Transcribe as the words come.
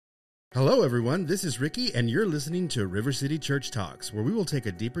Hello, everyone. This is Ricky, and you're listening to River City Church Talks, where we will take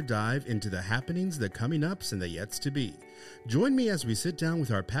a deeper dive into the happenings, the coming-ups, and the yets-to-be. Join me as we sit down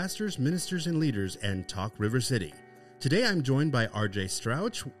with our pastors, ministers, and leaders and talk River City. Today, I'm joined by R.J.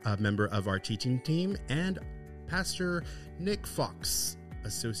 Strouch, a member of our teaching team, and Pastor Nick Fox,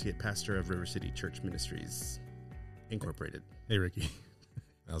 Associate Pastor of River City Church Ministries, Incorporated. Hey, Ricky.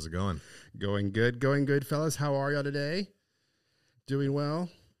 How's it going? Going good, fellas. How are y'all today? Doing well?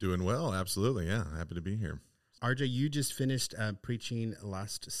 Doing well, absolutely. Yeah, happy to be here. RJ, you just finished preaching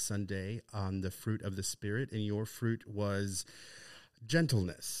last Sunday on the fruit of the Spirit, and your fruit was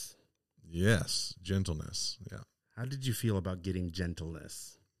gentleness. Yes, gentleness. Yeah. How did you feel about getting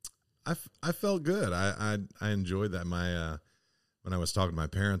gentleness? I felt good. I enjoyed that. When I was talking to my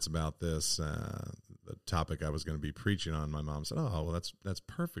parents about this, the topic I was going to be preaching on, my mom said, "Oh, well, that's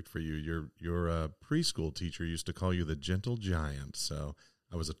perfect for you. Your preschool teacher used to call you the gentle giant." So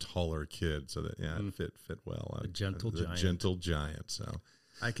I was a taller kid, so that it fit well. The gentle giant. So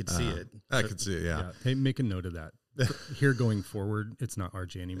I could see it. I could see it. Yeah. Hey, make a note of that. Here going forward, it's not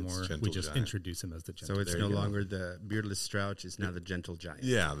RJ anymore. It's we just giant. Introduce him as the gentle. So it's no longer the beardless Strouch; it's now the gentle giant.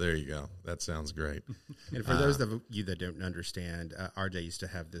 Yeah, there you go. That sounds great. And for those of you that don't understand, RJ used to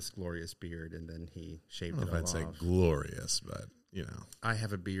have this glorious beard, and then he shaved it all I'd say off. glorious, but you know, I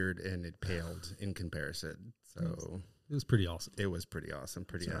have a beard, and it paled in comparison. So It was pretty awesome. it was pretty awesome,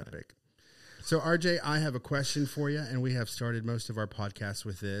 pretty That's epic. right. So, RJ, I have a question for you, and we have started most of our podcasts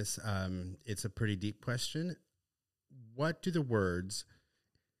with this. It's a pretty deep question. What do the words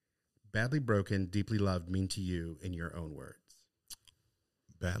badly broken, deeply loved mean to you in your own words?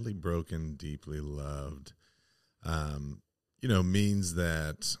 Badly broken, deeply loved, means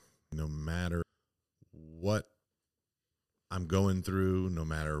that no matter what I'm going through, no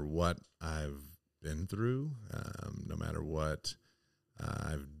matter what I've been through, no matter what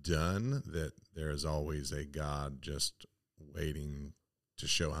I've done, that there is always a God just waiting to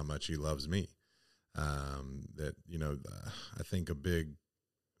show how much he loves me. I think a big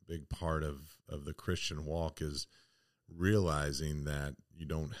part of the Christian walk is realizing that you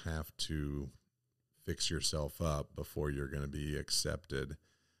don't have to fix yourself up before you're going to be accepted,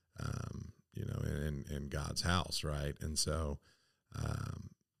 in God's house. Right. And so,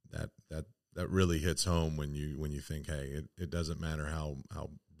 that really hits home when you think, hey, it doesn't matter how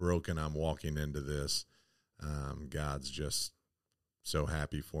broken I'm walking into this. God's just so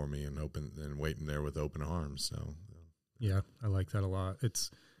happy for me and open and waiting there with open arms. So, yeah, I like that a lot.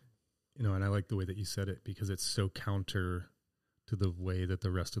 It's, and I like the way that you said it because it's so counter to the way that the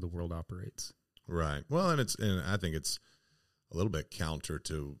rest of the world operates. Right. Well, and I think it's a little bit counter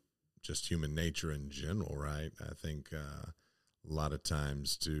to just human nature in general, right? I think a lot of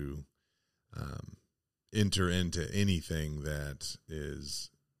times to enter into anything that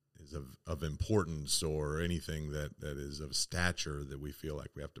is of importance or anything that is of stature that we feel like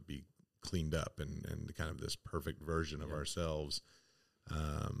we have to be cleaned up and kind of this perfect version of ourselves.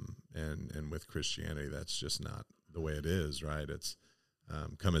 And with Christianity, that's just not the way it is, right? It's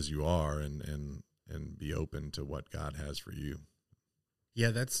come as you are and be open to what God has for you.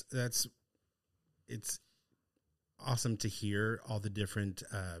 Yeah, that's it's awesome to hear all the different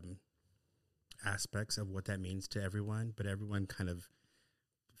aspects of what that means to everyone, but everyone kind of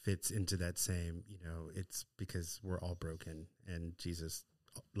fits into that same, it's because we're all broken and Jesus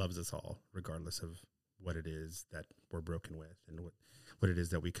loves us all, regardless of what it is that we're broken with and what it is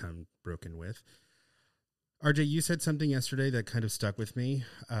that we come broken with. RJ, you said something yesterday that kind of stuck with me,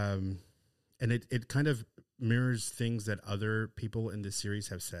 and it kind of mirrors things that other people in this series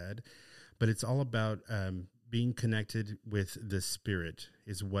have said, but it's all about being connected with the Spirit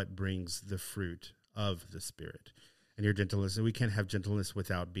is what brings the fruit of the Spirit. And your gentleness, and we can't have gentleness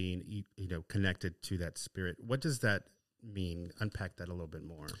without being, connected to that Spirit. What does that mean? Unpack that a little bit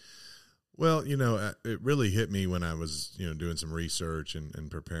more. Well, it really hit me when I was, doing some research and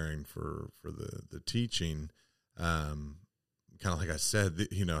preparing for the teaching. Kind of like I said,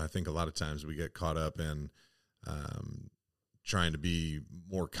 I think a lot of times we get caught up in trying to be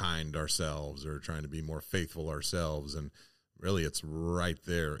more kind ourselves or trying to be more faithful ourselves, and really, it's right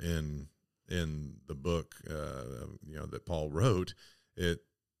there in the book, that Paul wrote. It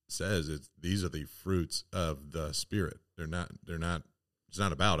says these are the fruits of the Spirit. They're not. It's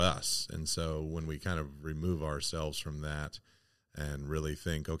not about us. And so when we kind of remove ourselves from that and really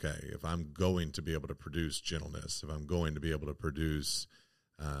think, okay, if I'm going to be able to produce gentleness, if I'm going to be able to produce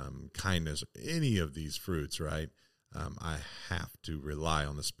kindness, any of these fruits, right? I have to rely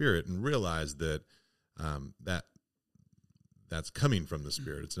on the Spirit and realize that that's coming from the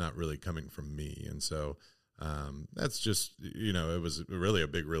Spirit. It's not really coming from me. And so that's just, it was really a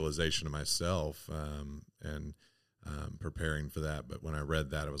big realization of myself, and preparing for that. But when I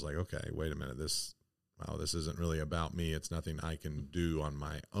read that, I was like, okay, wait a minute, this isn't really about me. It's nothing I can do on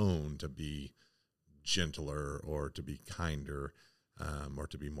my own to be gentler or to be kinder, or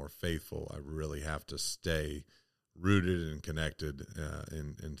to be more faithful. I really have to stay rooted and connected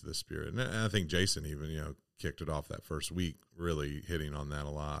into the Spirit. And I think Jason even, kicked it off that first week, really hitting on that a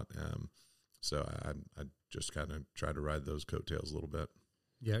lot. So I just kind of try to ride those coattails a little bit.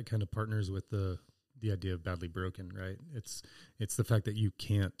 Yeah, it kind of partners with the idea of badly broken, right? It's the fact that you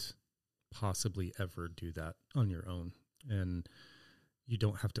can't possibly ever do that on your own, and you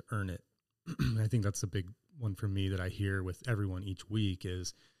don't have to earn it. I think that's a big one for me that I hear with everyone each week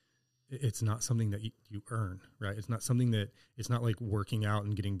is it's not something that you earn, right? It's not something that, it's not like working out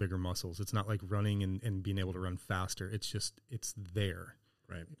and getting bigger muscles. It's not like running and being able to run faster. It's there.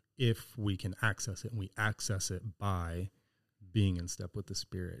 Right. If we can access it, and we access it by being in step with the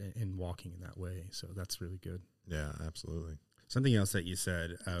Spirit and walking in that way. So that's really good. Yeah, absolutely. Something else that you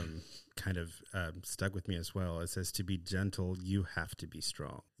said kind of stuck with me as well. It says, to be gentle, you have to be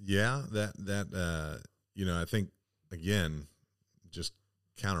strong. Yeah, that I think, again, just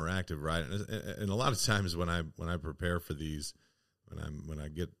counteractive, right? And a lot of times when I prepare for these, when I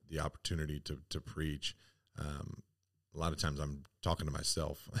get the opportunity to preach, a lot of times I'm talking to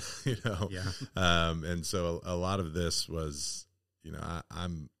myself, Yeah. And so a lot of this was,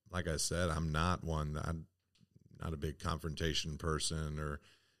 I'm, like I said, I'm not a big confrontation person or,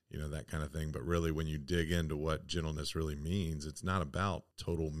 that kind of thing. But really, when you dig into what gentleness really means, it's not about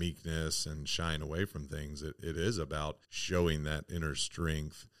total meekness and shying away from things. It is about showing that inner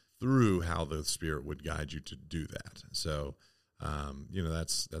strength through how the Spirit would guide you to do that. So,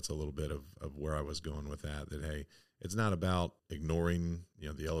 that's a little bit of where I was going with that, hey, it's not about ignoring,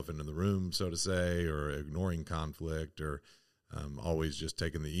 the elephant in the room, so to say, or ignoring conflict or always just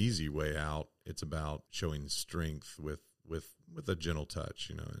taking the easy way out. It's about showing strength with a gentle touch,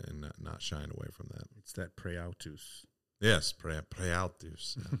 and not shying away from that. It's that preautus. Yes,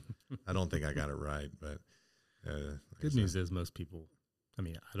 preautus. I don't think I got it right, but good news is most people. I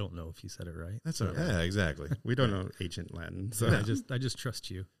mean, I don't know if you said it right. That's okay. Yeah, exactly. We don't know ancient Latin, so I just trust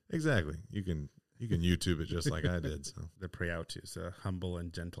you. Exactly. You can YouTube it just like I did. So the preautus, a humble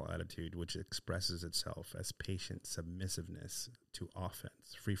and gentle attitude which expresses itself as patient submissiveness to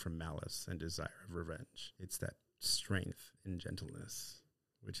offense, free from malice and desire of revenge. It's that strength in gentleness,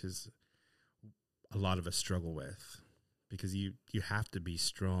 which is a lot of us struggle with, because you have to be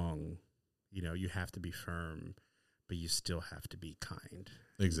strong, you have to be firm, but you still have to be kind,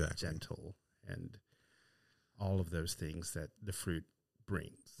 exactly, gentle, and all of those things that the fruit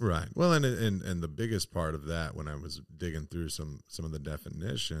brings. Right. Well, and the biggest part of that, when I was digging through some of the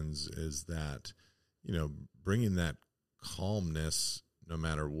definitions, is that, bringing that calmness no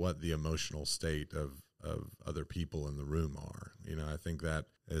matter what the emotional state of other people in the room are. I think that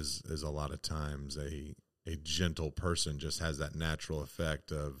is a lot of times a gentle person just has that natural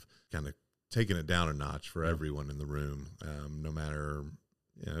effect of kind of taking it down a notch for everyone in the room, no matter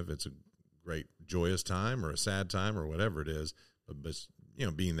if it's a great joyous time or a sad time or whatever it is, but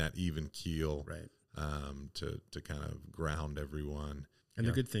being that even keel, right, to kind of ground everyone. And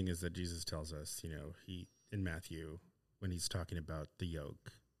the good thing is that Jesus tells us, he in Matthew, when he's talking about the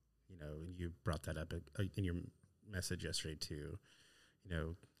yoke, and you brought that up in your message yesterday too,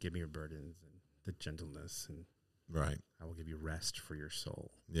 give me your burdens and the gentleness, and right, I will give you rest for your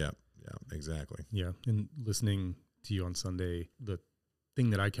soul. Yeah, exactly. Yeah, and listening to you on Sunday, the thing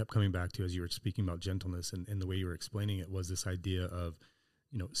that I kept coming back to as you were speaking about gentleness and the way you were explaining it was this idea of,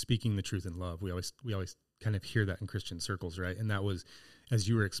 speaking the truth in love. We always kind of hear that in Christian circles, right? And that was, as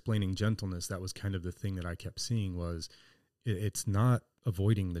you were explaining gentleness, that was kind of the thing that I kept seeing was it's not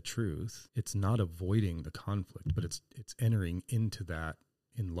avoiding the truth. It's not avoiding the conflict, but it's entering into that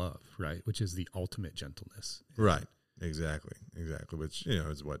in love, right? Which is the ultimate gentleness. Right. Exactly. Which,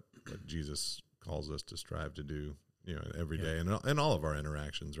 is what Jesus calls us to strive to do, every day and all of our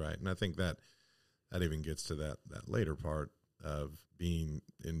interactions. Right. And I think that even gets to that later part of being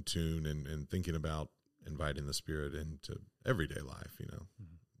in tune and thinking about inviting the Spirit into everyday life,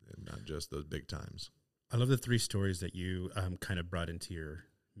 and not just those big times. I love the 3 stories that you kind of brought into your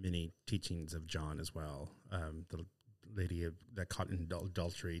mini teachings of John as well. The lady that caught in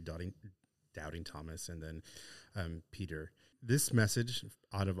adultery, doubting Thomas, and then Peter. This message,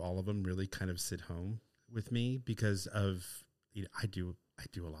 out of all of them, really kind of sit home with me because of I do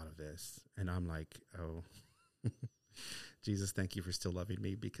a lot of this, and I'm like, oh, Jesus, thank you for still loving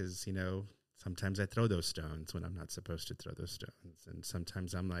me, because sometimes I throw those stones when I'm not supposed to throw those stones, and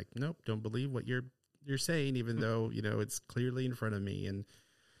sometimes I'm like, nope, don't believe what you're you're saying, even though, it's clearly in front of me. And,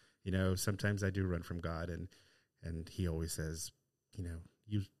 sometimes I do run from God, and he always says,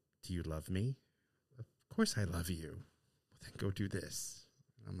 do you love me? Of course I love you. Well, then go do this.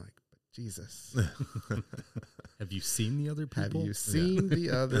 And I'm like, but Jesus, have you seen the other people? have you seen the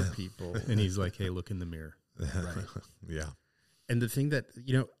other people? And he's like, hey, look in the mirror. Right. Yeah. And the thing that,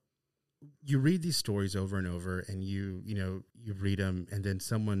 you read these stories over and over, and you read them, and then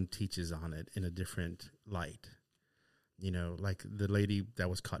someone teaches on it in a different light. Like the lady that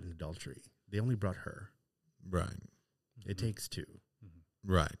was caught in adultery. They only brought her. Right. It takes two.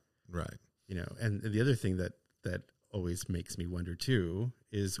 Right. Right. And the other thing that always makes me wonder too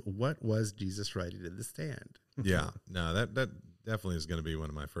is, what was Jesus writing in the stand? Yeah. No, that definitely is going to be one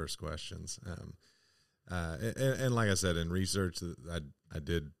of my first questions. And like I said, in research, I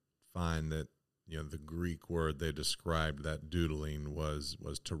did find that, the Greek word they described that doodling was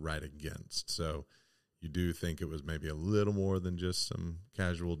to write against. So you do think it was maybe a little more than just some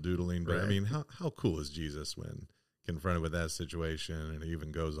casual doodling. But Right. I mean, how cool is Jesus when confronted with that situation? And he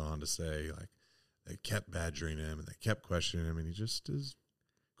even goes on to say, like, they kept badgering him and they kept questioning him, and he just is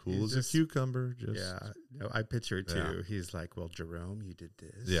cool He's as a cucumber. I picture it too. Yeah. He's like, well, Jerome, you did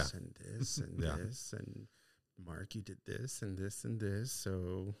this Yeah. and this and Yeah. this, and Mark, you did this and this and this.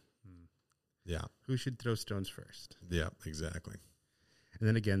 So Yeah. who should throw stones first? Yeah, exactly. And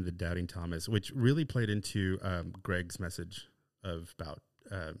then again, the doubting Thomas, which really played into Greg's message about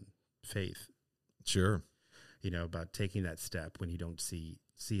faith, Sure. about taking that step when you don't see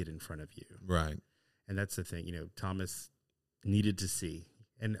it in front of you. Right. And that's the thing, Thomas needed to see.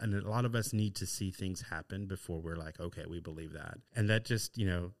 And a lot of us need to see things happen before we're like, okay, we believe that. And that just,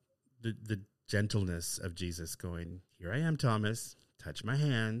 the gentleness of Jesus going, here I am, Thomas, touch my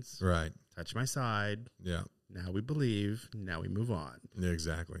hands, Right. touch my side. Yeah. Now we believe. Now we move on.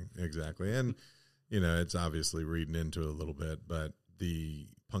 Exactly. And, it's obviously reading into it a little bit, but the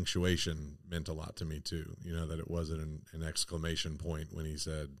punctuation meant a lot to me too, that it wasn't an exclamation point when he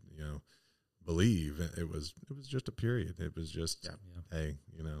said, believe. It was just a period. It was just, hey,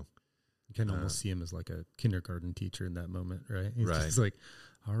 You can almost see him as like a kindergarten teacher in that moment, right? He's Right. just like,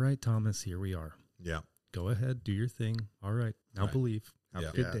 all right, Thomas, here we are. yeah, Go ahead, do your thing. All right, now Right. believe. Have Yeah.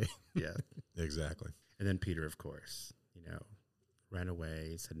 a good day. Yeah. exactly. And then Peter, of course, ran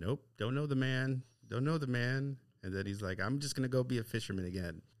away, said, nope, don't know the man. And then he's like, I'm just going to go be a fisherman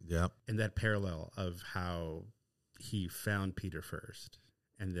again. Yeah. And that parallel of how he found Peter first.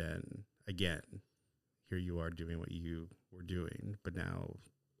 And then again, here you are doing what you were doing, but now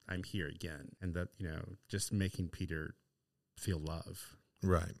I'm here again. And that, just making Peter feel love,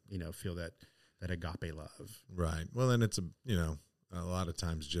 Right. feel that agape love. Right. Well, then it's a lot of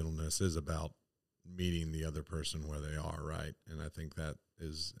times gentleness is about meeting the other person where they are, right? And I think that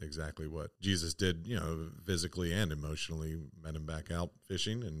is exactly what Jesus did, physically and emotionally, met him back out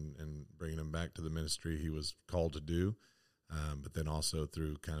fishing and bringing him back to the ministry he was called to do. But then also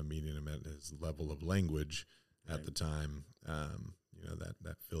through kind of meeting him at his level of language at Right. the time,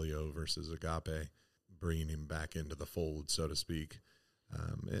 that filio versus agape, bringing him back into the fold, so to speak,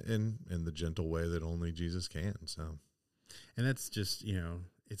 in the gentle way that only Jesus can. So, And that's just,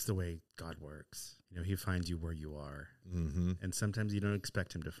 it's the way God works. He finds you where you are. mm-hmm. And sometimes you don't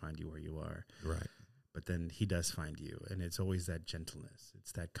expect him to find you where you are. Right. But then he does find you. And it's always that gentleness.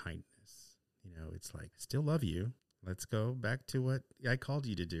 It's that kindness. It's like, still love you. Let's go back to what I called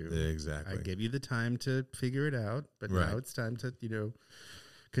you to do. Exactly. I gave you the time to figure it out, but Right. now it's time to,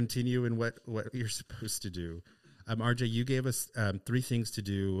 continue in what you're supposed to do. RJ, you gave us 3 things to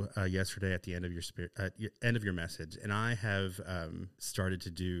do yesterday at the end of end of your message, and I have started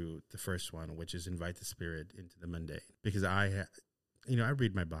to do the first one, which is invite the Spirit into the mundane, because I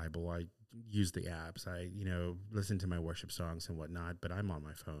read my Bible, I use the apps, I listen to my worship songs and whatnot, but I'm on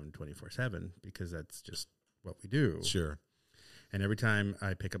my phone 24/7 because that's just what we do. Sure. And every time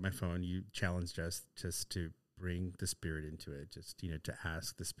I pick up my phone, you challenged us just to bring the Spirit into it, just to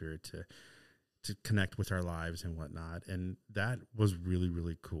ask the Spirit to connect with our lives and whatnot. And that was really,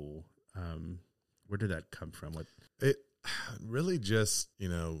 really cool. Where did that come from? It really just,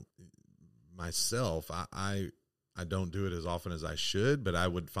 myself, I don't do it as often as I should, but I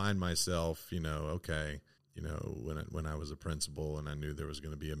would find myself, okay, when I was a principal and I knew there was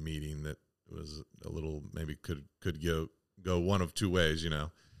going to be a meeting that was a little, maybe could go one of two ways,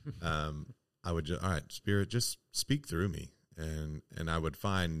 I would just, all right, Spirit, just speak through me. And I would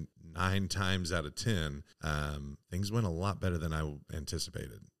find 9 times out of 10, things went a lot better than I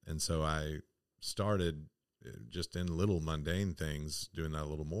anticipated. And so I started just in little mundane things, doing that a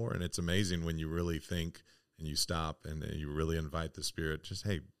little more. And it's amazing when you really think and you stop and you really invite the Spirit, just,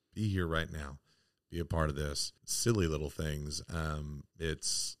 hey, be here right now. be a part of this. Silly little things.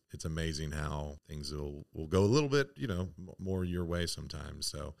 It's amazing how things will go a little bit, more your way sometimes.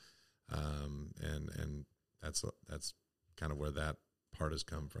 So, and that's kind of where that part has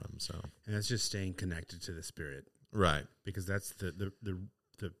come from. So, and that's just staying connected to the Spirit, right? Because that's the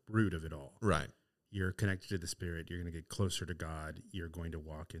root of it all, right? You're connected to the Spirit. You're going to get closer to God. You're going to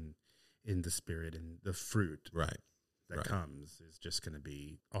walk in the Spirit, and the fruit, right, that comes is just going to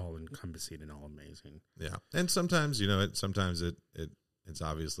be all encompassing and all amazing. Yeah, and sometimes it's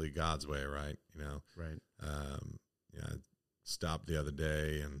obviously God's way, right? Right. I stopped the other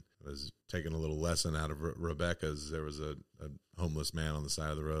day and was taking a little lesson out of Rebecca's. There was a homeless man on the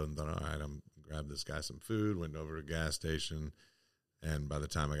side of the road, and thought, all right, I'm grab this guy some food. Went over to a gas station, and by the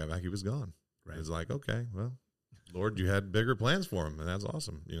time I got back, he was gone. Right. It was like, okay, well, Lord, you had bigger plans for him, and that's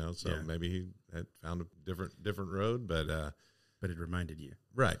awesome. So maybe he had found a different road, but it reminded you,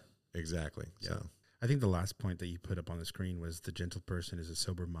 right? Exactly. Yeah. So I think the last point that you put up on the screen was the gentle person is a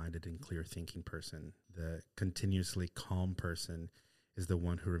sober-minded and clear-thinking person. The continuously calm person is the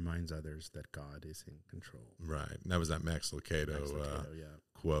one who reminds others that God is in control. Right. And that was that Max Lucado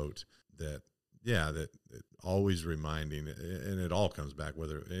quote that always reminding, and it all comes back,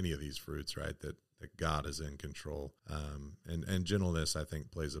 whether any of these fruits, right, that God is in control. And gentleness, I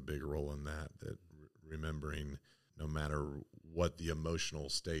think, plays a big role in that remembering no matter what the emotional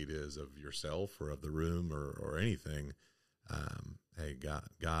state is of yourself or of the room or anything, hey,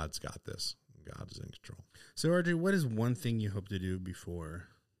 God's got this. God is in control. So, RJ, what is one thing you hope to do before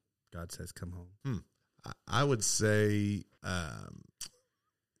God says come home? I would say,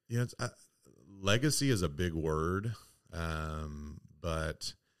 legacy is a big word,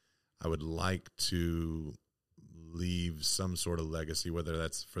 but I would like to leave some sort of legacy, whether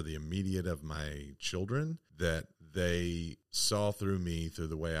that's for the immediate of my children, that they saw through me, through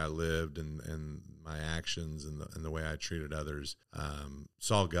the way I lived and my actions and the way I treated others,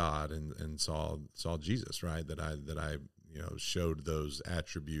 saw God and saw Jesus, right? That I showed those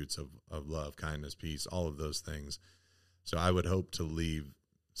attributes of love, kindness, peace, all of those things. So I would hope to leave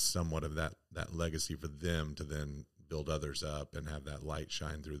somewhat of that legacy for them to then build others up and have that light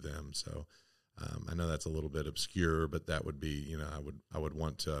shine through them. So I know that's a little bit obscure, but that would be, I would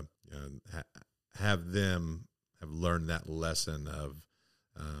want to have them have learned that lesson of,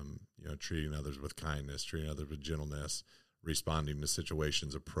 treating others with kindness, treating others with gentleness, responding to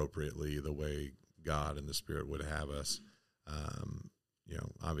situations appropriately the way God and the Spirit would have us.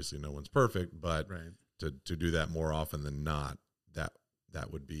 Obviously no one's perfect, but right. to do that more often than not, that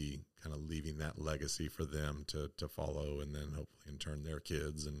would be kind of leaving that legacy for them to follow, and then hopefully in turn their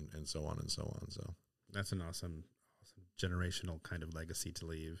kids and so on and so on. So that's an awesome generational kind of legacy to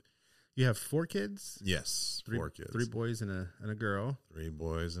leave. You have 4 kids? Yes, 4 kids. 3 boys and a girl. 3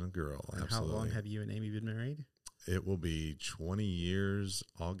 boys and a girl. And absolutely. How long have you and Amy been married? It will be 20 years,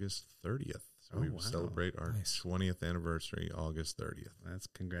 August 30th. So we celebrate our 20th anniversary, August 30th. That's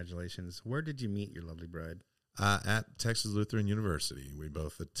congratulations. Where did you meet your lovely bride? At Texas Lutheran University. We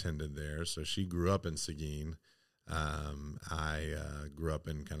both attended there. So she grew up in Seguin. I grew up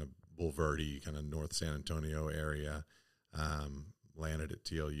in kind of Bulverde, kind of North San Antonio area. Landed at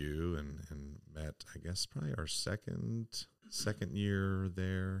TLU and met, I guess, probably our second year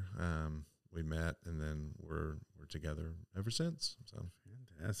there. We met, and then we're together ever since. So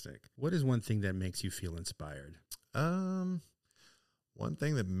fantastic. What is one thing that makes you feel inspired? One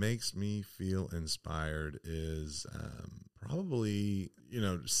thing that makes me feel inspired is probably,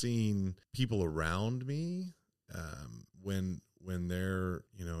 seeing people around me when they're,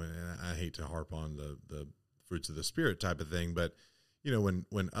 and I hate to harp on the fruits of the Spirit type of thing, but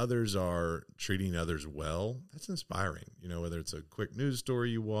when others are treating others well, that's inspiring. Whether it's a quick news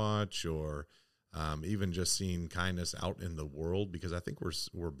story you watch or even just seeing kindness out in the world, because I think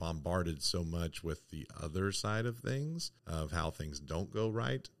we're bombarded so much with the other side of things, of how things don't go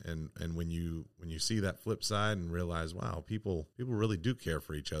right, and when you see that flip side and realize, wow, people really do care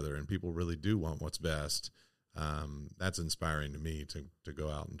for each other and people really do want what's best. That's inspiring to me to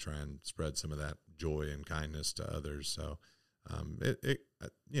go out and try and spread some of that joy and kindness to others. So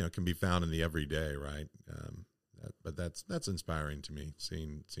it can be found in the everyday, right? But that's inspiring to me,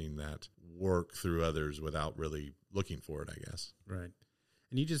 seeing that work through others without really looking for it, I guess. Right.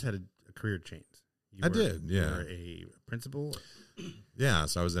 And you just had a career change. I did, yeah. You were a principal? Yeah,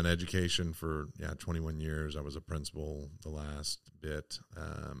 so I was in education for 21 years. I was a principal the last bit,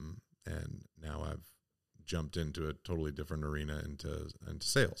 and now I've jumped into a totally different arena into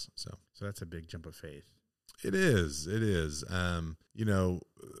sales. So that's a big jump of faith. It is.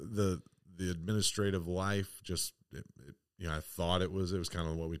 The administrative life just I thought it was kind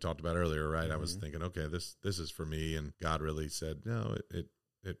of what we talked about earlier, right? I was Mhm. thinking, okay, this is for me. And God really said, no, it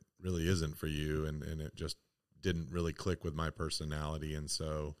really isn't for you. And it just didn't really click with my personality. And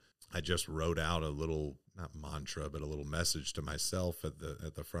so I just wrote out a little, not mantra, but a little message to myself at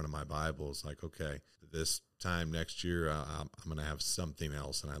the front of my Bible. It's like, okay, this time next year, I'm going to have something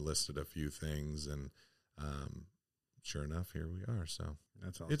else. And I listed a few things, and sure enough, here we are. So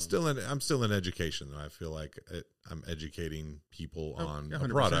That's awesome. it's I'm still in education, though. I feel like I'm educating people on yeah, a 100%,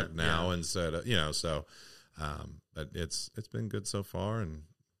 product now yeah. instead of, so, but it's been good so far, and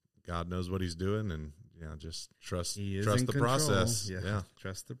God knows what he's doing, and just trust He is the in control. process. Yeah. Yeah.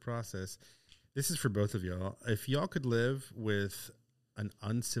 Trust the process. This is for both of y'all. If y'all could live with an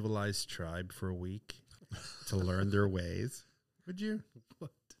uncivilized tribe for a week to learn their ways, would you? What?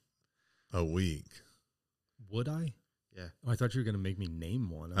 A week. Would I? Yeah. Oh, I thought you were going to make me name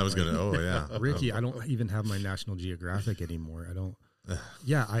one. I was like, going to, oh yeah. Ricky, I don't even have my National Geographic anymore. I don't. I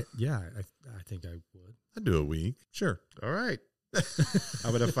think I would. I'd do a week. Sure. All right.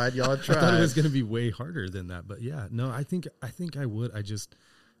 I'm gonna find y'all a I thought it tribe. was going to be way harder than that, but yeah, no, I think I would.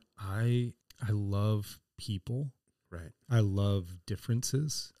 I love people. Right. I love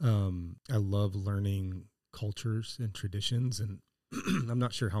differences. I love learning cultures and traditions, and I'm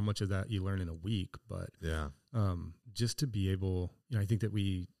not sure how much of that you learn in a week, but Yeah. just to be able, I think that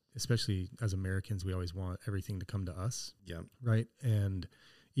we, especially as Americans, we always want everything to come to us, Yep. right? And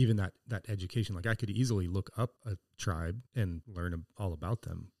even that education, like I could easily look up a tribe and learn all about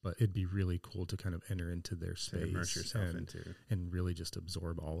them, but it'd be really cool to kind of enter into their To space immerse yourself and, into. and really just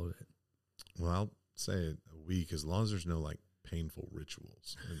absorb all of it. Well, I'll say a week, as long as there's no like painful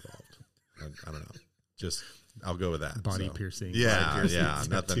rituals involved. I don't know. Just, I'll go with that. Body So, piercing. Yeah. body Yeah.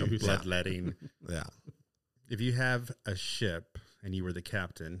 piercing, Nothing. tattoos. Bloodletting. Yeah. If you have a ship and you were the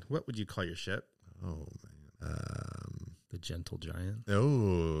captain, what would you call your ship? Oh man. The gentle giant.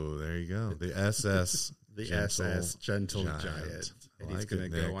 Oh, there you go. The SS. The Gentle SS Gentle Giant. Giant. I And he's like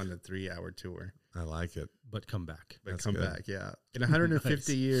going to it, go Nick. on a 3-hour tour. I like it. But come back. But That's come good. back, yeah. In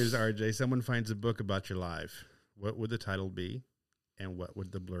 150 Nice. years, RJ, someone finds a book about your life. What would the title be? And what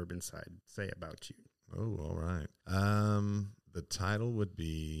would the blurb inside say about you? Oh, all right. The title would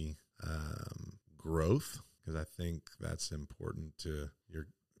be Growth, because I think that's important to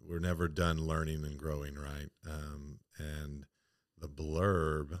we're never done learning and growing, right? And the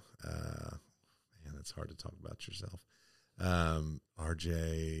blurb, man, it's hard to talk about yourself.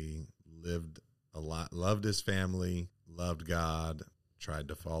 RJ lived a lot, loved his family, loved God, tried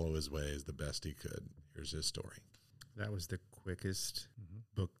to follow his ways the best he could. Here's his story. That was the quickest Mm-hmm.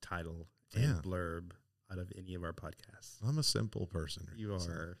 book title and Yeah. blurb out of any of our podcasts. I'm a simple person. You so-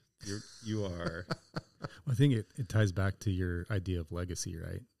 are. You are. I think it ties back to your idea of legacy,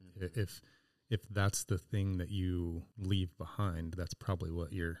 right? If that's the thing that you leave behind, that's probably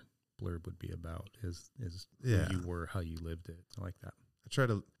what your blurb would be about is Yeah. who you were, how you lived it. I like that. I try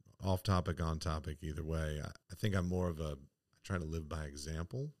to off topic, on topic, either way. I think I'm more of I try to live by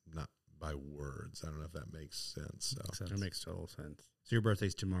example, not by words. I don't know if that makes sense. So Makes sense. That makes total sense. So your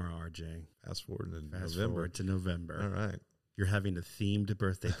birthday's tomorrow, RJ. fast forward to Fast November. forward to November. All right. You're having a themed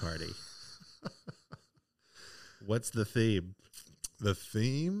birthday party. What's the theme? The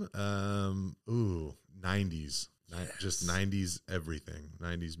theme, 90s. Just 90s everything.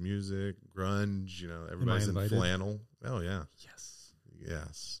 90s music, grunge, everybody's in invited? flannel. Oh, yeah. Yes.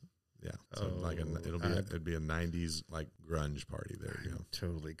 Yes. Yeah. So Oh, it'd be a 90s like grunge party. There you go.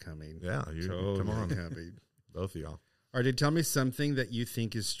 Totally coming. Yeah, you Totally come on. coming. Both of y'all. RJ, tell me something that you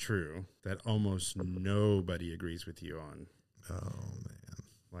think is true that almost nobody agrees with you on, Oh man.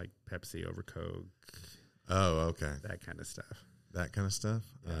 like Pepsi over Coke, Oh, okay. that kind of stuff. That kind of stuff.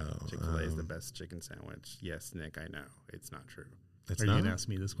 Oh, Chick-fil-A is the best chicken sandwich. Yes, Nick, I know. It's not true. It's Are you not? going to ask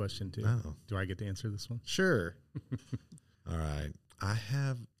me this question too? No. Do I get to answer this one? Sure. All right.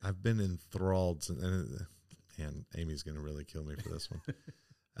 I've been enthralled and Amy's going to really kill me for this one.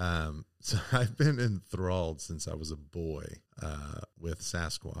 So I've been enthralled since I was a boy, with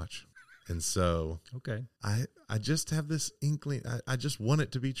Sasquatch. And so Okay. I just have this inkling. I just want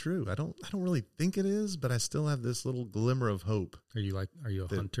it to be true. I don't really think it is, but I still have this little glimmer of hope. Are you a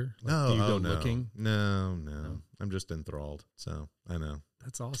hunter? Like, No, do you go no. looking? No. I'm just enthralled. So I know.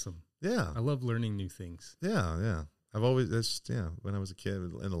 That's awesome. Yeah. I love learning new things. Yeah. I've always, when I was a kid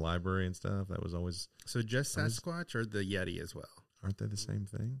in the library and stuff, that was always, So just Sasquatch or the Yeti as well? aren't they the same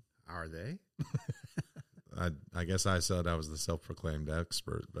thing? Are they? I guess I said I was the self-proclaimed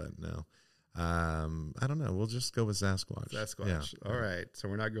expert, but no. I don't know. We'll just go with Sasquatch. Sasquatch. Yeah. All right. So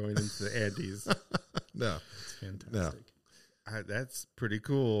we're not going into the Andes. No. It's fantastic. That's pretty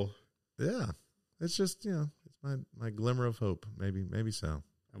cool. Yeah. It's just, it's my glimmer of hope. Maybe so.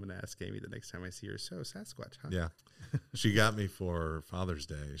 I'm going to ask Amy the next time I see her. So Sasquatch, huh? Yeah. She got me for Father's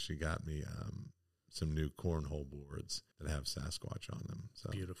Day. She got me some new cornhole boards that have Sasquatch on them. So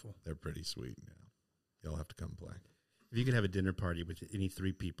Beautiful. they're pretty sweet. Yeah. You'll have to come play. If you could have a dinner party with any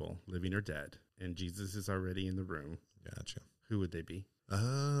 3 people, living or dead, and Jesus is already in the room, Gotcha. who would they be?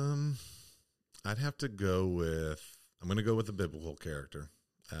 I'd have to go with, I'm going to go with a biblical character,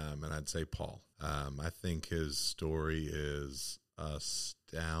 and I'd say Paul. I think his story is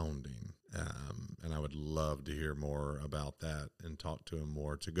astounding, and I would love to hear more about that and talk to him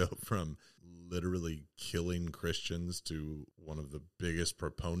more, to go from literally killing Christians to one of the biggest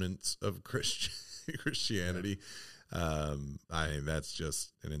proponents of Christianity. That's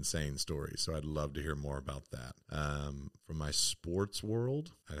just an insane story. So I'd love to hear more about that. From my sports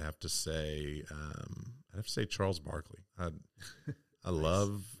world, I'd have to say Charles Barkley. I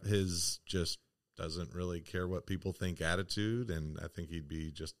love his just doesn't really care what people think attitude, and I think he'd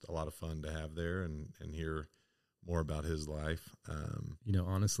be just a lot of fun to have there and hear more about his life.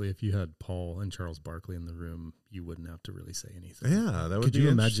 Honestly, if you had Paul and Charles Barkley in the room, you wouldn't have to really say anything. Yeah, that would Could be you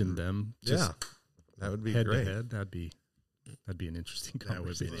interesting. imagine them? Yeah, that would be head great. to head. That'd be an interesting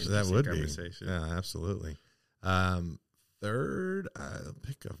conversation. That would be. Conversation. Yeah, absolutely. Third, I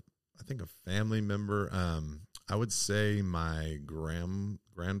think a family member. I would say my grandpa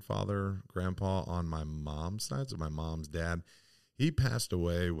on my mom's side, so my mom's dad. He passed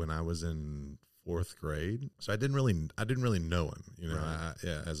away when I was in 4th grade, so I didn't really know him. Right.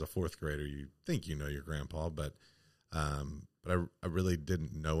 As a 4th grader, you think you know your grandpa, but I really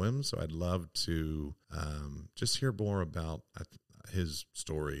didn't know him. So I'd love to just hear more about his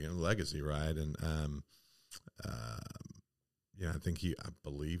story and legacy, right? And I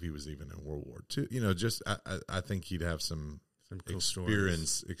believe he was even in World War II. I think he'd have some cool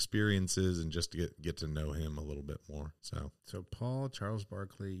experiences, and just to get to know him a little bit more. So Paul, Charles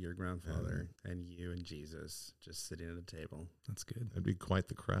Barkley, your grandfather, and you and Jesus just sitting at a table. That's good. that'd be quite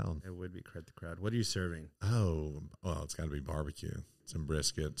the crowd. It would be quite the crowd. What are you serving? Oh, well, it's got to be barbecue. Some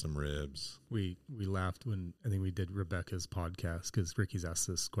brisket, some ribs. We laughed when I think we did Rebecca's podcast, because Ricky's asked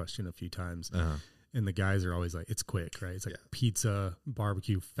this question a few times. Uh-huh. And the guys are always like, it's quick, right? It's like pizza,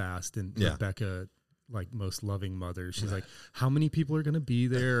 barbecue, fast. And Rebecca, like most loving mother, she's like, how many people are going to be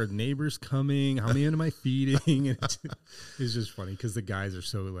there? Are neighbors coming? How many am I feeding? And it's just funny because the guys are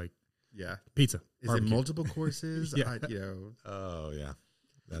so like, pizza. Is barbecue. it multiple courses? Yeah. Oh, yeah.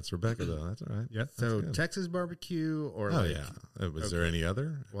 That's Rebecca, though. That's all right. Yeah. So Texas barbecue or Was there any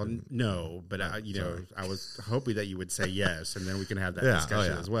other? Well, no, but I was hoping that you would say yes, and then we can have that Yeah,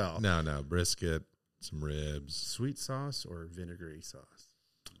 discussion as well. No, brisket, some ribs. Sweet sauce or vinegary sauce?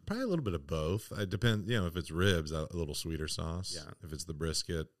 Probably a little bit of both. It depends. If it's ribs, a little sweeter sauce. Yeah. If it's the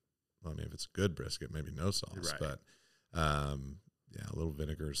brisket, if it's good brisket, maybe no sauce. Right. But a little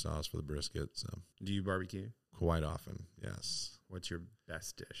vinegar sauce for the brisket. So Do you barbecue? quite often, yes. What's your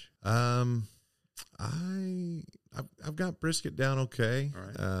best dish? I've got brisket down okay. All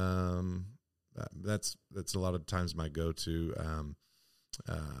right. That's a lot of times my go-to.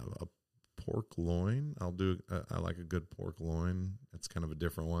 A pork loin. I like a good pork loin. It's kind of a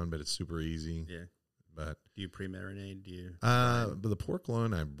different one, but it's super easy. Yeah. But do you pre-marinate? Do you? But the pork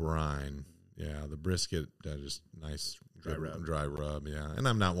loin I brine. Yeah. The brisket, just nice dry rub. Yeah. And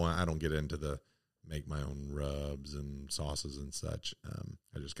I'm not one. I don't get into the make my own rubs and sauces and such.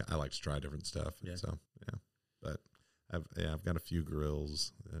 I like to try different stuff. Yeah. So but I've got a few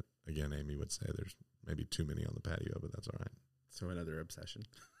grills that, again, Amy would say there's maybe too many on the patio, but that's all right. So another obsession.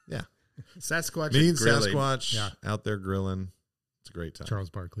 Yeah. Sasquatch. Me and grilling. Sasquatch out there grilling. It's a great time.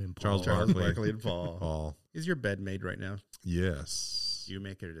 Charles Barkley and Paul. Charles Barkley and Paul. Paul. Is your bed made right now? Yes. Do you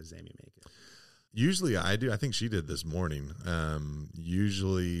make it or does Amy make it? Usually I do. I think she did this morning.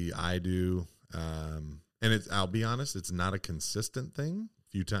 Usually I do. And I'll be honest, it's not a consistent thing.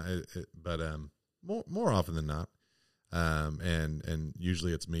 Few times, but more often than not. And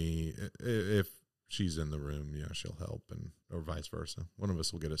usually it's me. If she's in the room, she'll help, or vice versa. One of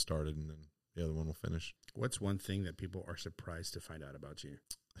us will get it started, and then the other one will finish. What's one thing that people are surprised to find out about you?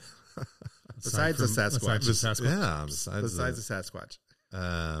 Besides the Sasquatch. Yeah, besides the Sasquatch.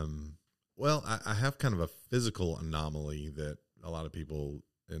 Well, I have kind of a physical anomaly that a lot of people,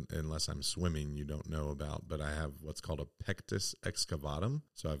 unless I'm swimming, you don't know about, but I have what's called a pectus excavatum.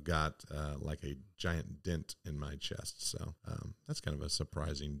 So I've got like a giant dent in my chest. So that's kind of a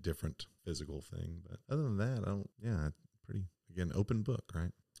surprising, different physical thing. But other than that, pretty, again, open book,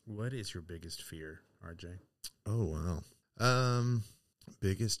 right? What is your biggest fear, RJ? Oh, wow.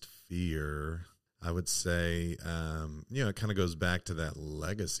 Biggest fear. I would say, it kind of goes back to that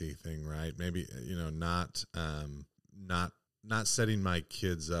legacy thing, right? Maybe, not setting my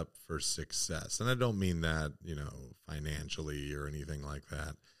kids up for success. And I don't mean that, financially or anything like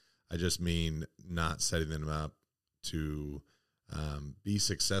that. I just mean not setting them up to be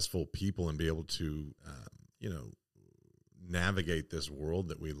successful people and be able to, navigate this world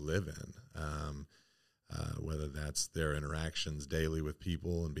that we live in. Whether that's their interactions daily with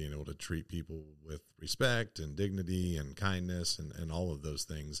people and being able to treat people with respect and dignity and kindness and all of those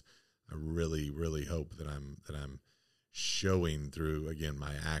things. I really, really hope that I'm showing through, again,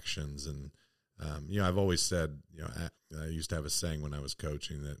 my actions. And, I've always said, I used to have a saying when I was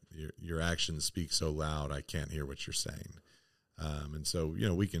coaching that your actions speak so loud, I can't hear what you're saying. And so,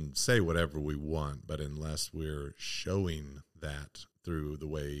 we can say whatever we want, but unless we're showing that through the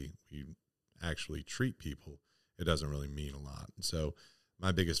way we actually treat people, it doesn't really mean a lot. And so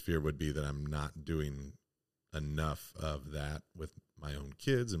my biggest fear would be that I'm not doing enough of that with my own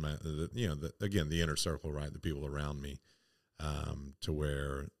kids and again, the inner circle, right? The people around me, to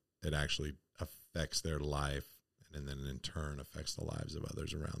where it actually affects their life and then in turn affects the lives of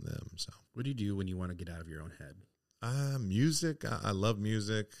others around them. So what do you do when you want to get out of your own head? Music. I love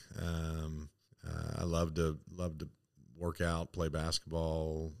music. I love to work out, play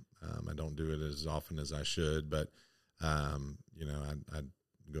basketball. I don't do it as often as I should, but, I'd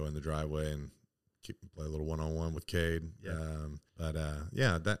go in the driveway and play a little one-on-one with Cade. Yeah.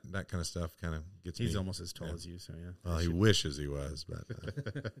 That kind of stuff kind of gets me. He's almost as tall as you, so yeah. Well, he wishes he was, but.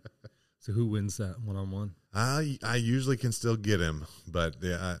 So who wins that one-on-one? I usually can still get him, but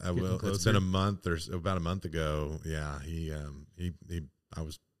yeah, I will. Closer. It's been about a month ago. Yeah, I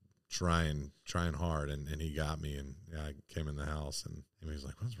was trying hard, and he got me, and I came in the house, and he was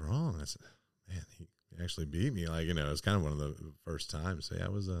like, "What's wrong?" I said, "Man, he actually beat me." Like, it was kind of one of the first times. So yeah,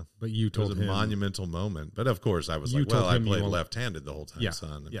 it was a monumental moment. But of course, I was like, "Well, I played left-handed the whole time,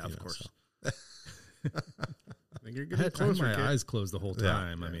 son." Yeah, of course. So. I think you're I had my eyes closed the whole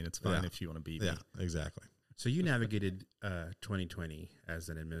time. Yeah. I mean, it's fine if you want to beat me. Yeah, exactly. So you navigated 2020 as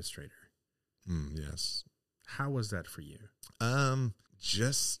an administrator. Yes. How was that for you?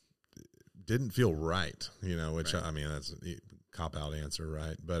 Just didn't feel right, which Right. I mean, that's a cop-out answer,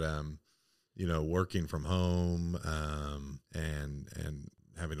 right? But, working from home and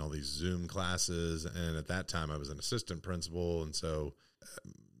having all these Zoom classes. And at that time I was an assistant principal. And so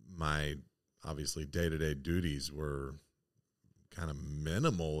my obviously day-to-day duties were kind of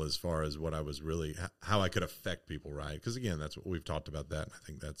minimal as far as what I was really, how I could affect people, right? Because again, that's what we've talked about that. And I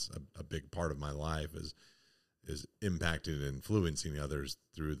think that's a big part of my life is impacting and influencing others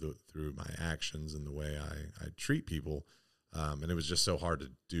through my actions and the way I treat people. And it was just so hard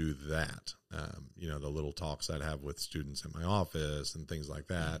to do that. The little talks I'd have with students in my office and things like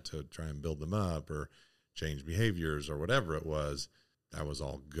that to try and build them up or change behaviors or whatever it was, that was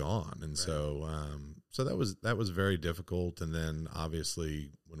all gone. And Right. So that was very difficult. And then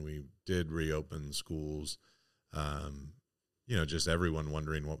obviously when we did reopen schools, just everyone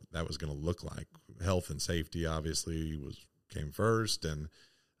wondering what that was going to look like. Health and safety obviously came first. And,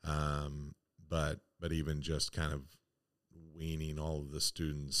 but even just kind of weaning all of the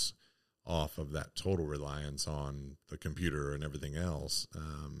students off of that total reliance on the computer and everything else.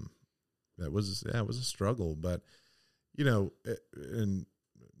 It was a struggle, but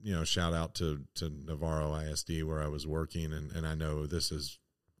shout out to Navarro ISD where I was working. And I know this is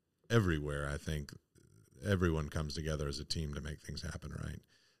everywhere. I think everyone comes together as a team to make things happen. Right.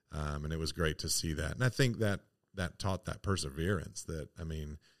 And it was great to see that. And I think that taught that perseverance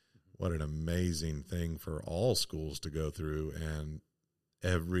what an amazing thing for all schools to go through. And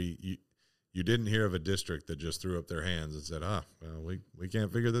you didn't hear of a district that just threw up their hands and said, we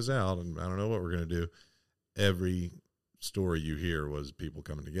can't figure this out. And I don't know what we're going to do. Every story you hear was people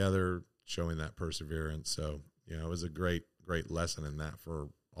coming together, showing that perseverance. So, it was a great, great lesson in that for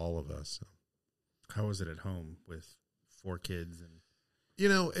all of us. So. How was it at home with 4 kids? And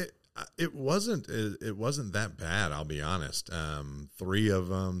it wasn't that bad. I'll be honest. 3 of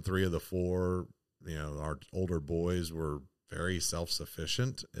the 4, our older boys were very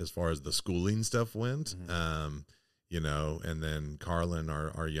self-sufficient as far as the schooling stuff went. Mm-hmm. And then Carlin,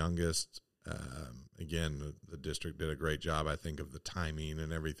 our youngest, again, the district did a great job, I think, of the timing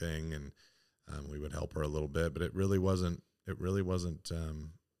and everything. And we would help her a little bit, but it really wasn't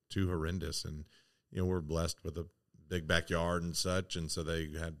too horrendous. And, we're blessed with a big backyard and such. And so they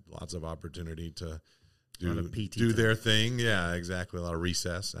had lots of opportunity to do their thing. Yeah, exactly. A lot of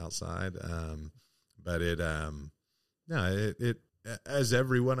recess outside. But it as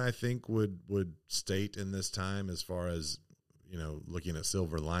everyone I think would state in this time, as far as, looking at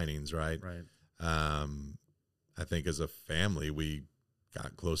silver linings, right? Right. I think as a family, we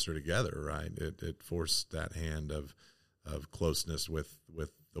got closer together, right? It forced that hand of closeness with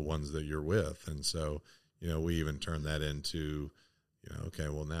the ones that you're with. And so, we even turned that into, okay,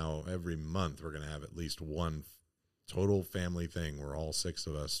 well now every month we're going to have at least one total family thing where all 6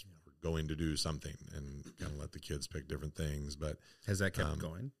 of us are going to do something, and kind of let the kids pick different things. But has that kept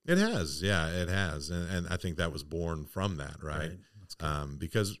going? It has. Yeah, it has. And I think that was born from that, right?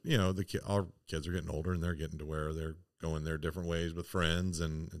 Because, our kids are getting older and they're getting to where they're going their different ways with friends,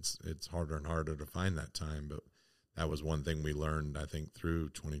 and it's harder and harder to find that time. But that was one thing we learned, I think, through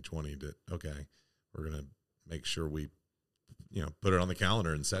 2020, that, okay, we're going to make sure we, put it on the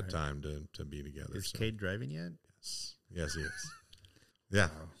calendar and set time to be together. Is Cade driving yet? Yes, he is. Yeah.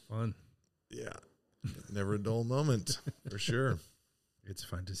 Wow. Fun. Yeah. Never a dull moment, for sure. It's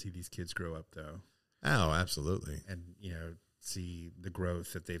fun to see these kids grow up, though. Oh, absolutely. And, see the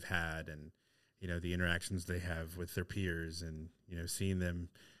growth that they've had, and, the interactions they have with their peers, and, seeing them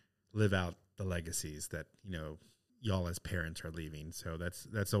live out the legacies that, y'all as parents are leaving. So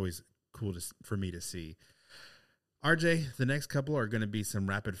that's always cool for me to see. RJ, the next couple are going to be some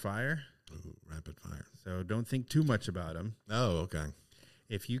rapid fire. Ooh, rapid fire. So don't think too much about them. Oh, okay.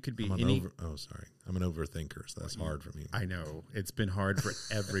 If you could be I'm an overthinker, so that's hard for me. I know. It's been hard for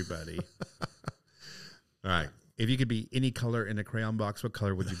everybody. All right. If you could be any color in a crayon box, what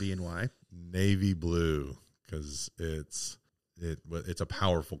color would you be and why? Navy blue, because it's a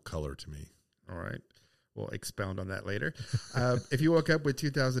powerful color to me. All right. We'll expound on that later. If you woke up with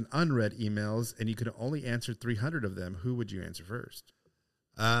 2,000 unread emails and you could only answer 300 of them, who would you answer first?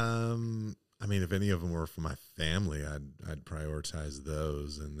 If any of them were for my family, I'd prioritize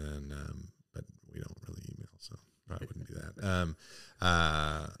those, and then, but we don't really email, so probably wouldn't do that.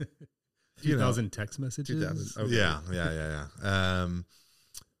 2,000 text messages. 2,000. Okay. Yeah.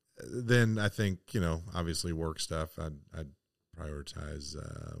 Then I think, obviously work stuff. I'd prioritize,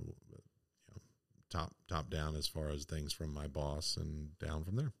 top down as far as things from my boss and down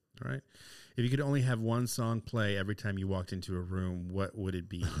from there. All right. If you could only have one song play every time you walked into a room, what would it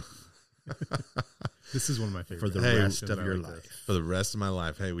be? This is one of my favorites. For the rest of your life. For the rest of my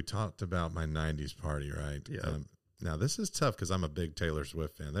life. Hey, we talked about my 90s party, right? Yeah. Now, this is tough because I'm a big Taylor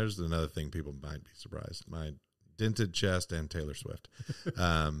Swift fan. There's another thing people might be surprised. My dented chest and Taylor Swift.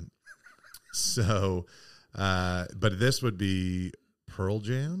 But this would be Pearl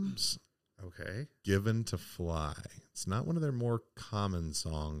Jam's Okay. Given to Fly. It's not one of their more common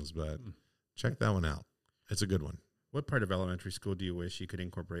songs, but check that one out. It's a good one. What part of elementary school do you wish you could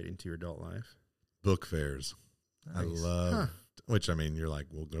incorporate into your adult life? Book fairs. Nice. I love, which, you're like,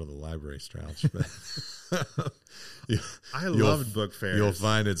 we'll go to the library, Strouch. But I loved book fairs. You'll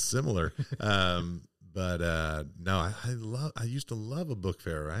find it's similar. No, I used to love a book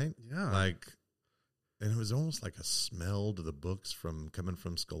fair, right? Yeah. And it was almost like a smell to the books coming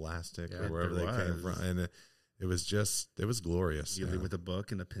from Scholastic or wherever they came from. And it was glorious. You leave with a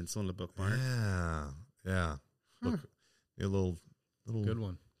book and a pencil and a bookmark. Yeah. Huh. A little good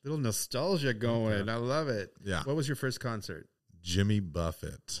one. Little nostalgia going. I love it. Yeah. What was your first concert? Jimmy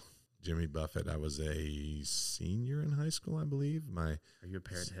Buffett. I was a senior in high school, I believe. Are you a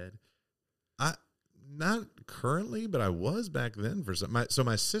Parrot Head? Not currently, but I was back then for some. So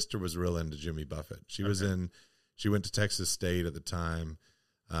my sister was real into Jimmy Buffett. She went to Texas State at the time,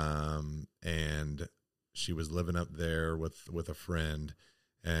 and she was living up there with a friend,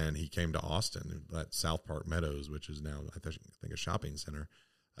 and he came to Austin at South Park Meadows, which is now I think a shopping center.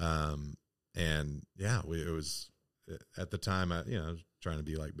 It was at the time I was trying to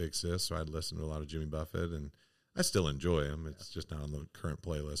be like Big Sis, so I'd listen to a lot of Jimmy Buffett, and I still enjoy him. It's just not on the current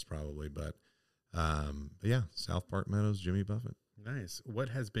playlist probably, but South Park Meadows, Jimmy Buffett. Nice. What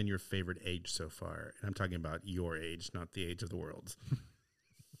has been your favorite age so far? And I'm talking about your age, not the age of the world.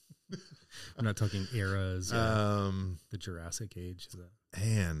 I'm not talking eras. The Jurassic age.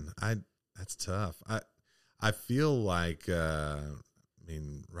 That's tough. I feel like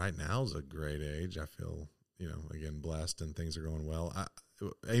right now is a great age. I feel again blessed and things are going well.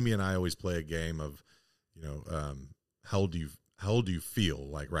 Amy and I always play a game of how old do you feel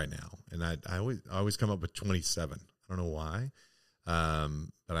like right now? And I always come up with 27. I don't know why.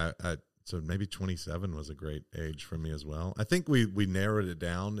 But so maybe 27 was a great age for me as well. I think we narrowed it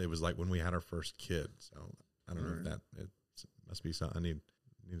down. It was like when we had our first kid. So I don't know if it must be something. I need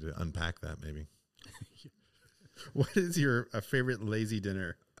to unpack that maybe. What is your favorite lazy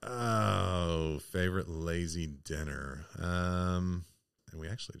dinner? Oh, favorite lazy dinner. And we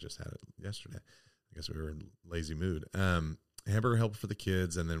actually just had it yesterday. I guess we were in lazy mood. Hamburger helper for the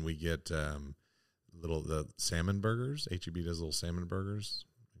kids, and then we get the salmon burgers. H-E-B does little salmon burgers,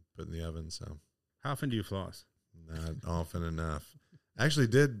 put in the oven. So How often do you floss? Not often enough. I actually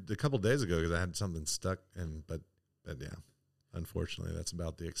did a couple days ago because I had something stuck, but yeah, unfortunately, that's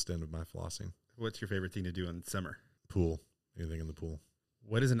about the extent of my flossing. What's your favorite thing to do in summer? Pool, anything in the pool.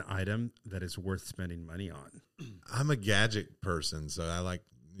 What is an item that is worth spending money on? I'm a gadget person, so I like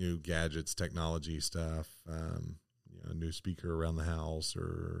new gadgets, technology stuff, a new speaker around the house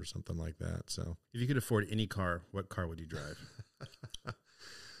or something like that. So If you could afford any car, what car would you drive?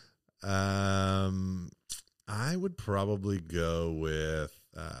 I would probably go with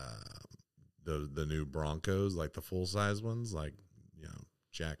the new Broncos, like the full size ones, like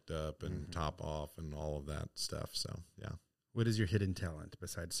jacked up and top off and all of that stuff. So yeah. What is your hidden talent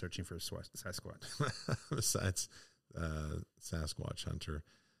besides searching for Sasquatch? Besides Sasquatch hunter,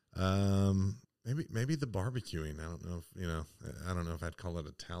 maybe the barbecuing. I don't know if I don't know if I'd call it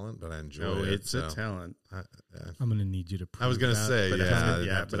a talent, but I enjoy it. It's a talent. I'm going to need you to prove I was going to say, but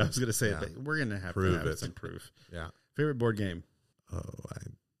yeah, but I was going to say that we're going to have prove to have it. some proof. Yeah. Favorite board game? Oh, I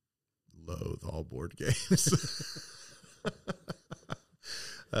loathe all board games.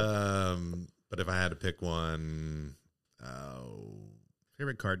 But if I had to pick one,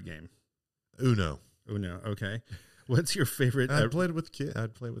 Favorite card game? Uno. Okay. What's your favorite? I'd play with kids.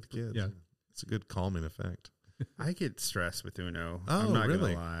 Yeah. It's a good calming effect. I get stressed with Uno. Oh, I'm not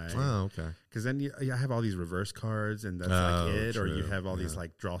really? gonna lie. Oh, okay. Because then I have all these reverse cards, and that's like it. Or you True. have all these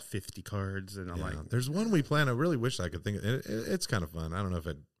like draw 50 cards, and I'm Yeah. like, There's one we plan. I really wish I could think. It's kind of fun. I don't know if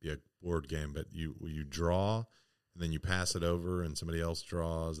it'd be a board game, but you draw, and then you pass it over, and somebody else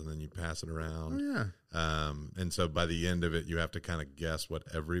draws, and then you pass it oh around. yeah, And so by the end of it, you have to kind of guess what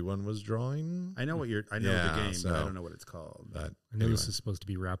everyone was drawing. I know what I know Yeah, the game, but I so- don't know what it's called. But I know anyway. this is supposed to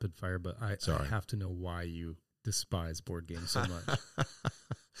be rapid fire, but I have to know why you despise board games so much.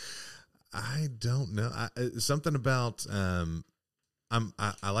 I don't know. Something about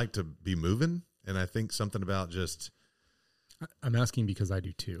I like to be moving, and I think something about just I'm asking because I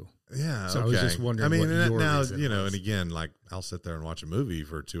do too. yeah. So okay. I was just wondering I mean, what your now reason was. and again, like I'll sit there and watch a movie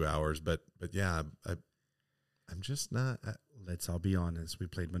for 2 hours, but yeah, I'm just not. Let's all be honest. We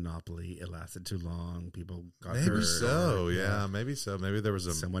played Monopoly. It lasted too long. People got Maybe hurt. so. Yeah, maybe so. Maybe there was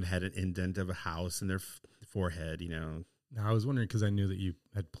a Someone had an indent of a house in their forehead. Now, I was wondering because I knew that you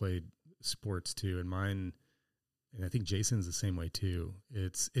had played sports too, and mine, and I think Jason's the same way too.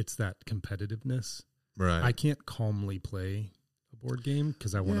 It's that competitiveness. right. I can't calmly play a board game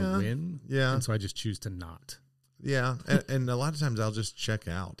because I want to win. Yeah. And so I just choose to not. Yeah, and a lot of times I'll just check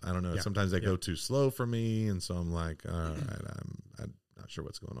out. I don't know. Yeah. Sometimes they go too slow for me, and so I'm like, all right, I'm not sure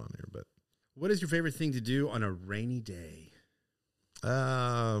what's going on here, but What is your favorite thing to do on a rainy day?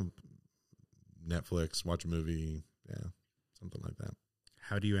 Netflix, watch a movie, yeah, something like that.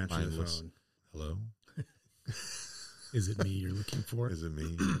 How do you answer the Mindless. phone? Hello, Is it me you're looking for? is it me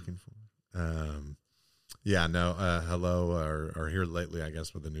you're looking for? Yeah, no, hello, or here lately, I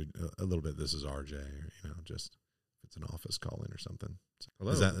guess with a little bit. This is RJ, or, just if it's an office calling or something.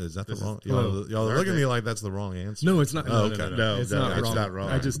 Hello. Is that the This wrong? is- hello. Y'all look at me like that's the wrong answer. No, it's not. Oh, No, okay. no, it's not it's wrong. not wrong.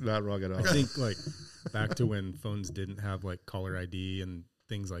 I just not wrong at all. I think like back to when phones didn't have like caller ID and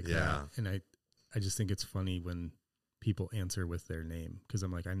things like Yeah. that. And I just think it's funny when people answer with their name because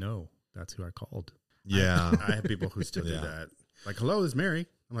I'm like, I know that's who I called. Yeah, I have people who still do Yeah. that. Like, hello, is Mary?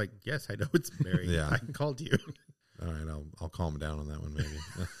 I'm like, yes, I know it's Mary. Yeah. I called you. all right, I'll calm down on that one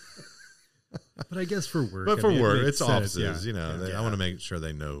maybe. But I guess for work, But I for mean, it work, makes it's sense, offices. yeah. I want to make sure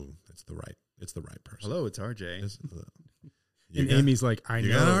they know it's the right person. Hello, it's RJ. You And got- Amy's like, I you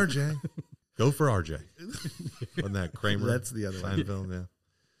know. got RJ. Go for RJ. Wasn't that Kramer? That's the other one. Seinfeld. Yeah.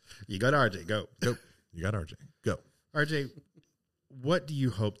 You got RJ. Go. You got RJ. Go. RJ, what do you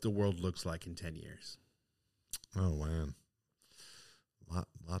hope the world looks like in 10 years? Oh man,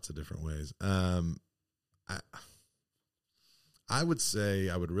 lots of different ways. I would say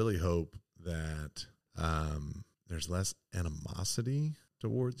I would really hope that there's less animosity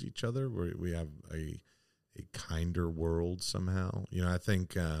towards each other. Where we have a kinder world somehow. I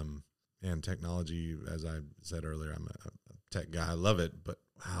think and technology, as I said earlier, I'm a tech guy. I love it, but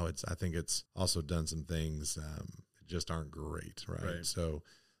wow, I think it's also done some things that just aren't great, right? So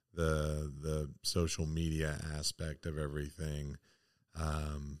the social media aspect of everything,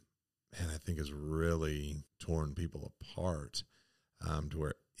 and I think has really torn people apart to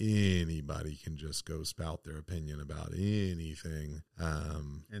where anybody can just go spout their opinion about anything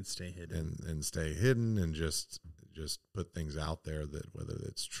And stay hidden. and stay hidden and just put things out there that whether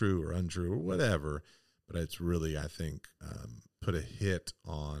it's true or untrue or whatever, but it's really, I think, put a hit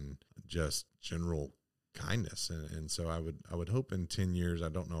on just general kindness. And so I would hope in 10 years, I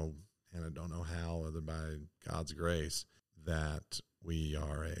don't know how, other by God's grace, that we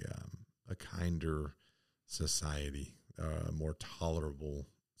are a kinder society, a more tolerable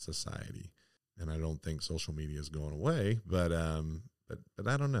society. And I don't think social media is going away, but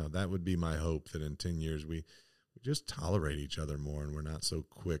I don't know. That would be my hope, that in 10 years we just tolerate each other more, and we're not so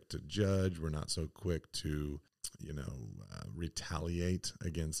quick to judge. We're not so quick to, retaliate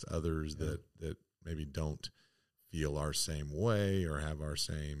against others that maybe don't feel our same way or have our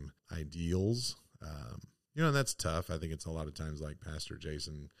same ideals. And that's tough. I think it's a lot of times like Pastor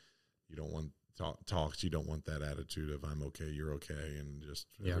Jason, you don't want talks. You don't want that attitude of I'm okay, you're okay, and just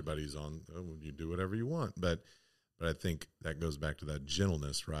everybody's on. Oh, you do whatever you want. But I think that goes back to that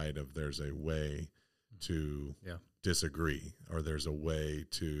gentleness, right? Of there's a way to disagree, or there's a way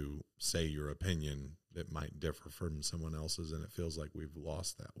to say your opinion that might differ from someone else's, and it feels like we've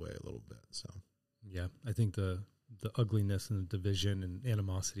lost that way a little bit. So, yeah, I think the ugliness and the division and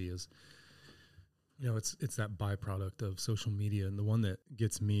animosity is, it's that byproduct of social media, and the one that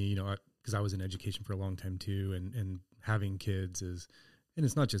gets me, because I was in education for a long time too, and having kids is, and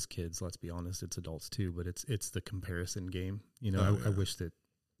it's not just kids, let's be honest, it's adults too, but it's the comparison game. I wish that,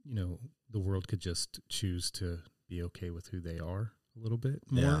 the world could just choose to be okay with who they are a little bit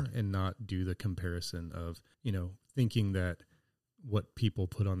more and not do the comparison of, thinking that what people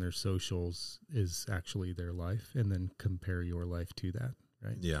put on their socials is actually their life, and then compare your life to that.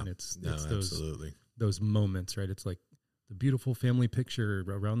 Right. Yeah. And it's absolutely those moments, right? It's like the beautiful family picture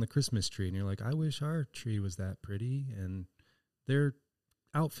around the Christmas tree, and you're like, I wish our tree was that pretty, and their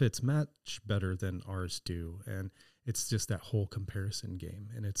outfits match better than ours do. And it's just that whole comparison game,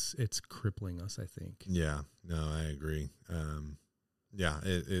 and it's crippling us, I think. Yeah, no, I agree.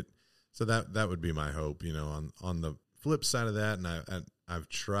 So that would be my hope, on the flip side of that. And I've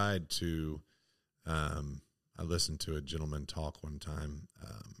tried to, I listened to a gentleman talk one time.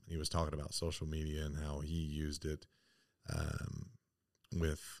 He was talking about social media and how he used it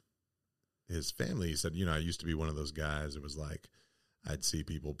with his family. He said, I used to be one of those guys. It was like I'd see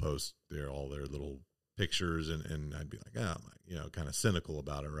people post all their little pictures, and I'd be like, oh, kind of cynical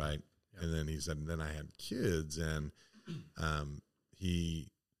about it, right? Yep. And then he said, and then I had kids, and he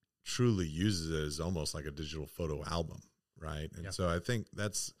truly uses it as almost like a digital photo album, right? And so I think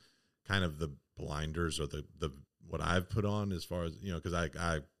that's kind of the blinders, or the what I've put on, as far as, because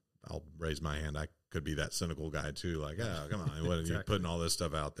I'll raise my hand. I could be that cynical guy too, like, oh, come on, what are you putting all this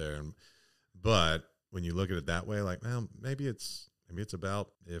stuff out there? But when you look at it that way, like, well, maybe it's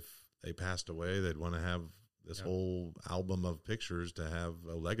about, if they passed away, they'd want to have this whole album of pictures to have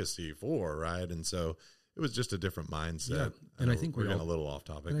a legacy for, right? And so it was just a different mindset. Yeah. And I think we're getting a little off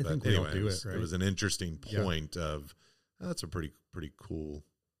topic, but anyway, do it, right? It was an interesting point of, that's a pretty cool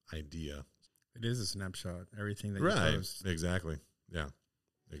idea. It is a snapshot. Everything that you post. Exactly. Yeah,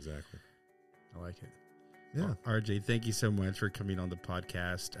 exactly. I like it. Yeah. RJ, thank you so much for coming on the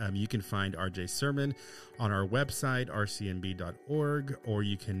podcast. You can find RJ's sermon on our website, rcnb.org, or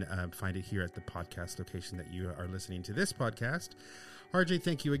you can find it here at the podcast location that you are listening to this podcast. RJ,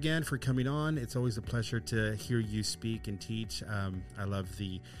 thank you again for coming on. It's always a pleasure to hear you speak and teach. I love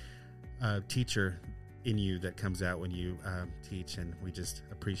the teacher in you that comes out when you teach, and we just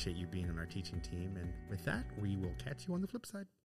appreciate you being on our teaching team. And with that, we will catch you on the flip side.